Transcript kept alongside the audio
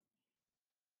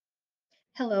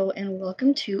Hello, and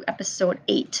welcome to episode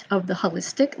 8 of the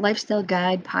Holistic Lifestyle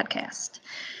Guide podcast.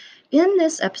 In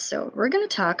this episode, we're going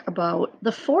to talk about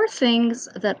the 4 things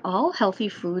that all healthy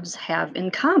foods have in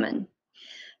common.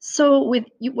 So,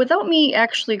 without me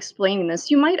actually explaining this,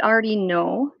 you might already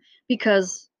know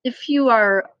because if you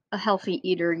are a healthy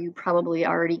eater, you probably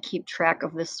already keep track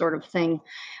of this sort of thing.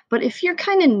 But if you're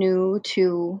kind of new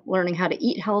to learning how to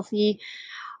eat healthy,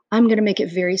 I'm going to make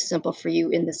it very simple for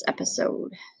you in this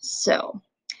episode.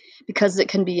 Because it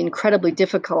can be incredibly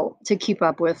difficult to keep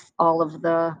up with all of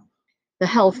the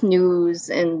health news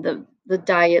and the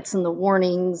diets and the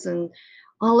warnings and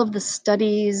all of the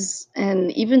studies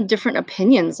and even different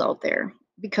opinions out there.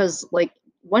 Because, like,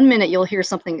 one minute you'll hear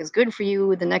something is good for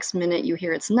you, the next minute you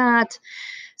hear it's not.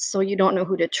 So you don't know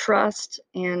who to trust.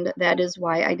 And that is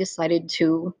why I decided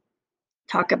to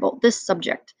talk about this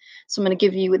subject. So I'm going to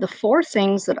give you the 4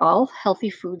 things that all healthy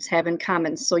foods have in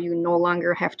common so you no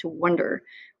longer have to wonder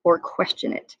or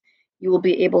question it. You will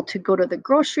be able to go to the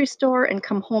grocery store and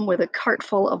come home with a cart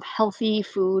full of healthy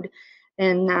food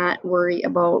and not worry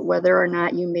about whether or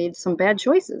not you made some bad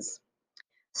choices.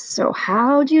 So,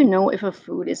 how do you know if a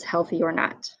food is healthy or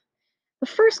not? The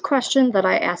first question that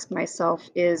I ask myself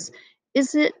is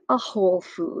it a whole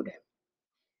food?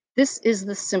 This is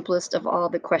the simplest of all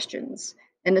the questions,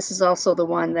 and this is also the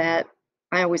one that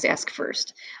I always ask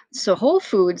first. So, whole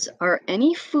foods are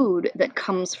any food that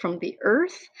comes from the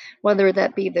earth, whether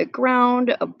that be the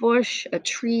ground, a bush, a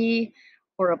tree,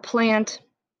 or a plant.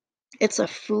 It's a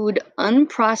food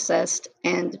unprocessed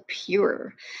and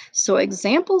pure. So,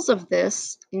 examples of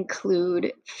this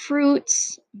include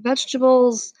fruits,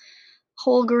 vegetables,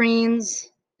 whole grains,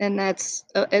 and that's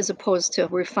as opposed to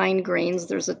refined grains,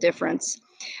 there's a difference.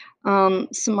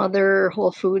 Some other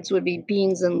whole foods would be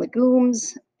beans and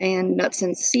legumes and nuts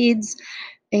and seeds.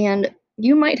 And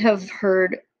you might have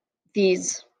heard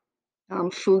these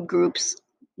food groups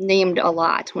named a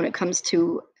lot when it comes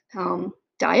to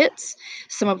diets.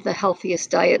 Some of the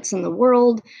healthiest diets in the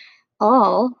world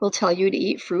all will tell you to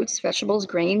eat fruits, vegetables,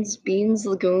 grains, beans,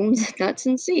 legumes, nuts,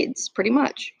 and seeds, pretty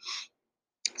much.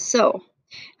 So,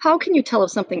 how can you tell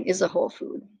if something is a whole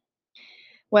food?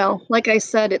 Well, like I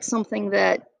said, it's something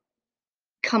that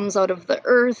comes out of the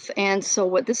earth. And so,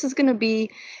 what this is going to be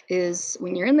is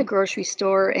when you're in the grocery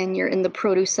store and you're in the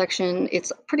produce section,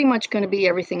 it's pretty much going to be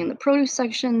everything in the produce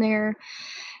section there.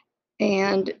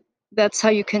 And that's how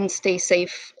you can stay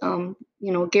safe,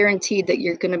 guaranteed that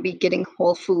you're going to be getting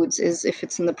whole foods is if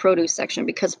it's in the produce section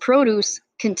because produce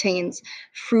contains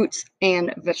fruits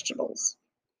and vegetables.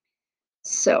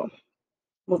 So,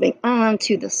 moving on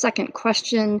to the second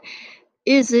question,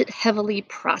 is it heavily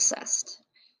processed?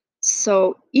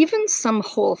 So, even some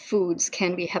whole foods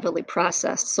can be heavily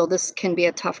processed. So, this can be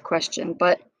a tough question,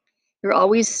 but you're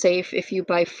always safe if you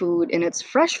buy food in its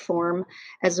fresh form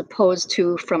as opposed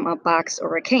to from a box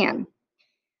or a can.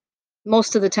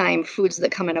 Most of the time, foods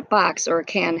that come in a box or a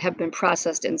can have been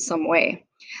processed in some way.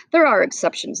 There are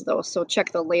exceptions, though, so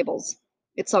check the labels.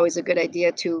 It's always a good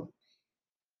idea to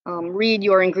read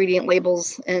your ingredient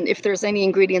labels, and if there's any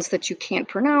ingredients that you can't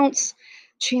pronounce,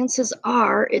 chances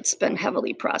are it's been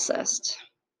heavily processed.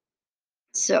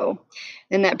 So,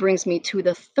 and that brings me to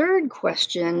the third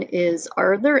question is,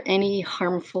 are there any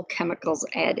harmful chemicals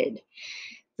added?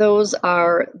 Those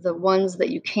are the ones that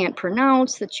you can't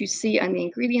pronounce that you see on the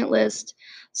ingredient list.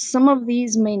 Some of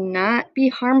these may not be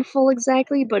harmful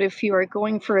exactly, but if you are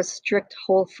going for a strict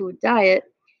whole food diet,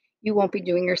 you won't be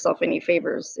doing yourself any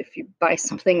favors if you buy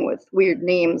something with weird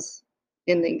names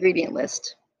in the ingredient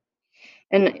list.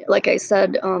 And like I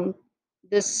said,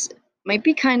 this might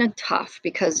be kind of tough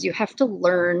because you have to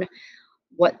learn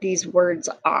what these words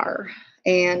are.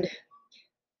 And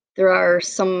there are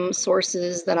some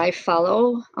sources that I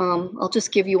follow. I'll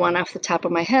just give you one off the top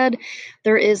of my head.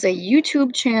 There is a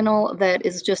YouTube channel that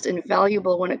is just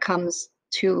invaluable when it comes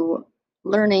to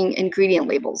learning ingredient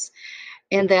labels,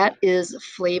 and that is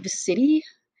Flav City.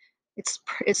 It's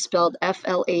spelled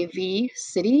FLAV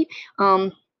City.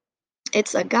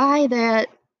 It's a guy that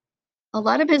a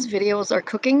lot of his videos are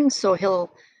cooking, so he'll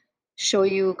show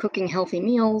you cooking healthy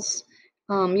meals,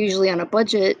 usually on a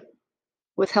budget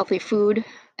with healthy food.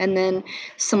 And then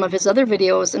some of his other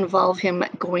videos involve him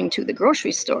going to the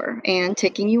grocery store and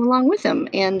taking you along with him.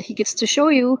 And he gets to show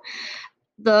you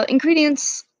the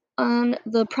ingredients on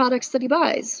the products that he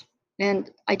buys. And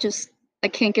I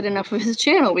can't get enough of his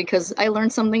channel because I learn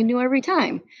something new every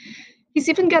time. He's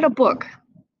even got a book,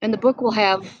 and the book will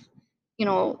have, you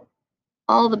know,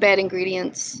 all the bad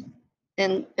ingredients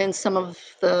and some of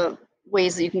the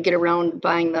ways that you can get around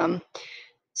buying them.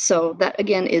 So that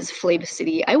again is Flav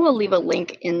City. I will leave a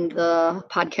link in the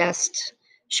podcast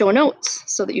show notes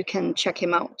so that you can check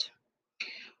him out.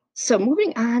 So,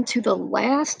 moving on to the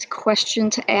last question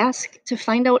to ask to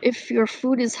find out if your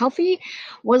food is healthy: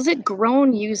 was it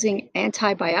grown using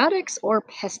antibiotics or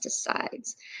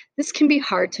pesticides? This can be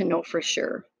hard to know for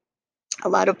sure. A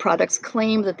lot of products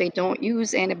claim that they don't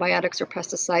use antibiotics or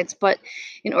pesticides, but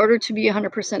in order to be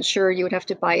 100% sure, you would have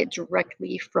to buy it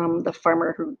directly from the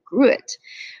farmer who grew it,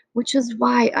 which is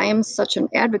why I am such an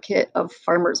advocate of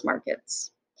farmers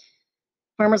markets.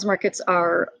 Farmers markets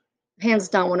are hands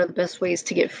down one of the best ways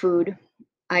to get food.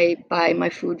 I buy my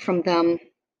food from them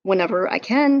whenever I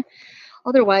can.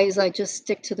 Otherwise, I just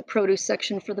stick to the produce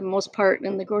section for the most part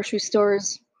in the grocery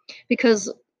stores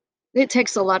because it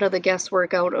takes a lot of the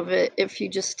guesswork out of it if you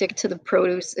just stick to the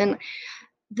produce. And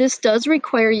this does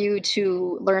require you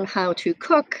to learn how to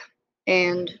cook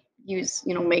and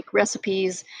make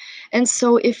recipes. And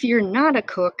so if you're not a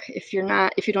cook, if you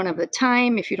don't have the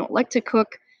time, if you don't like to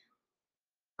cook,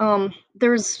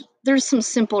 there's some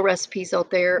simple recipes out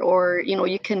there, or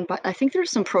you can buy. I think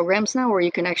there's some programs now where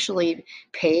you can actually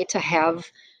pay to have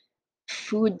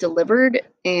food delivered,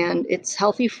 and it's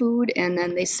healthy food, and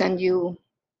then they send you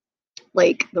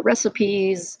like the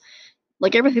recipes,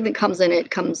 like everything that comes in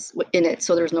it,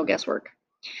 so there's no guesswork.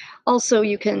 Also,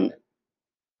 you can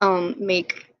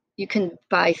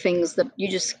buy things that you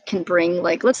just can bring.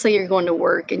 Like, let's say you're going to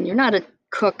work and you're not a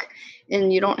cook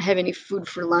and you don't have any food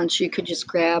for lunch. You could just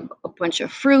grab a bunch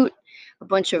of fruit, a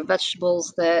bunch of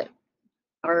vegetables that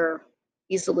are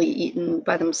easily eaten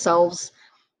by themselves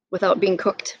without being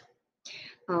cooked.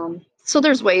 So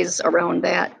there's ways around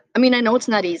that. I mean, I know it's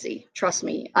not easy. Trust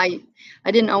me. I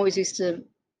didn't always used to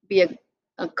be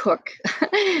a cook,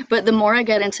 but the more I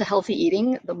got into healthy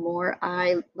eating, the more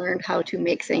I learned how to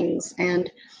make things, and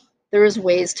there's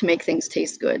ways to make things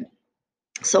taste good.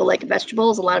 So like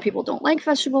vegetables, a lot of people don't like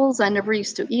vegetables. I never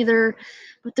used to either,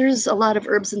 but there's a lot of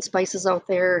herbs and spices out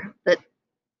there that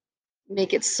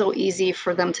make it so easy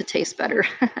for them to taste better.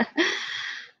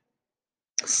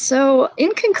 So,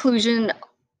 in conclusion,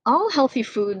 all healthy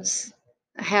foods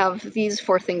have these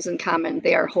four things in common.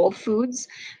 They are whole foods,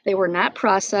 they were not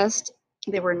processed,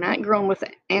 they were not grown with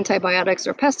antibiotics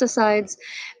or pesticides,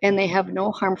 and they have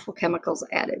no harmful chemicals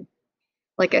added.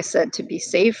 Like I said, to be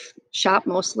safe, shop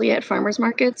mostly at farmers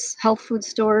markets, health food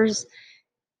stores.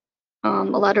 A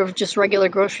lot of just regular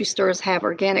grocery stores have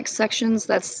organic sections.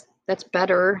 That's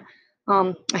better.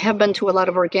 I have been to a lot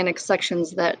of organic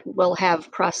sections that will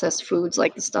have processed foods,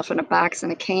 like the stuff in a box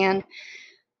and a can.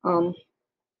 Um,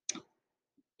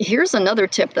 Here's another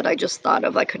tip that I just thought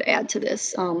of I could add to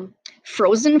this.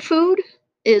 Frozen food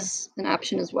is an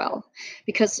option as well,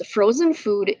 because frozen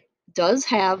food does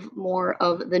have more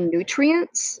of the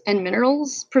nutrients and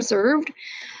minerals preserved.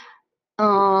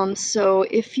 So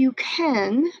if you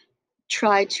can,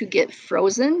 try to get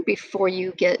frozen before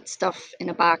you get stuff in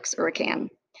a box or a can.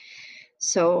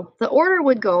 So the order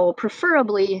would go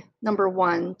preferably number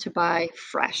one to buy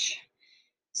fresh.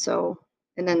 So,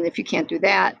 and then if you can't do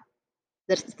that,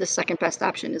 the second best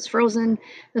option is frozen.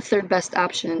 The third best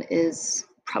option is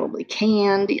probably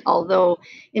canned, although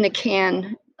in a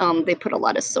can, they put a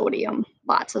lot of sodium,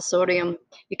 lots of sodium.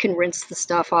 You can rinse the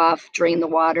stuff off, drain the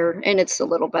water, and it's a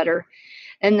little better.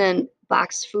 And then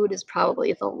boxed food is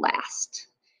probably the last.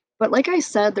 But like I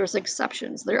said, there's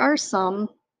exceptions. There are some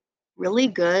really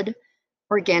good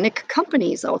organic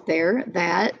companies out there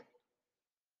that,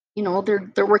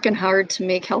 they're working hard to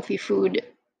make healthy food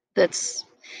that's,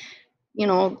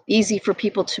 easy for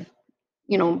people to,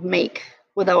 make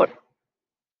without,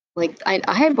 like, I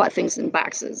have bought things in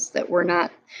boxes that were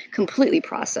not completely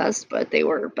processed, but they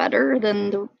were better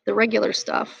than the regular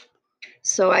stuff.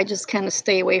 So I just kind of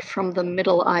stay away from the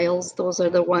middle aisles. Those are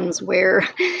the ones where,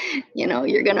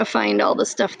 you're going to find all the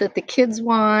stuff that the kids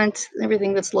want,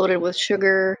 everything that's loaded with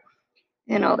sugar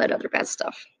and all that other bad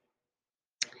stuff.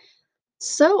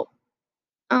 So,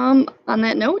 on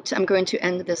that note, I'm going to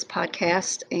end this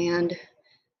podcast, and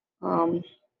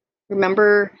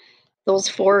remember those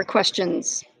four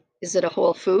questions. Is it a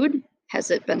whole food? Has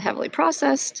it been heavily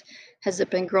processed? Has it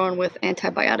been grown with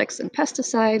antibiotics and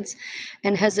pesticides?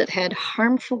 And has it had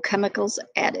harmful chemicals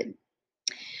added?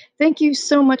 Thank you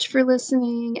so much for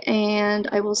listening, and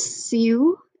I will see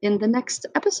you in the next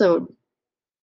episode.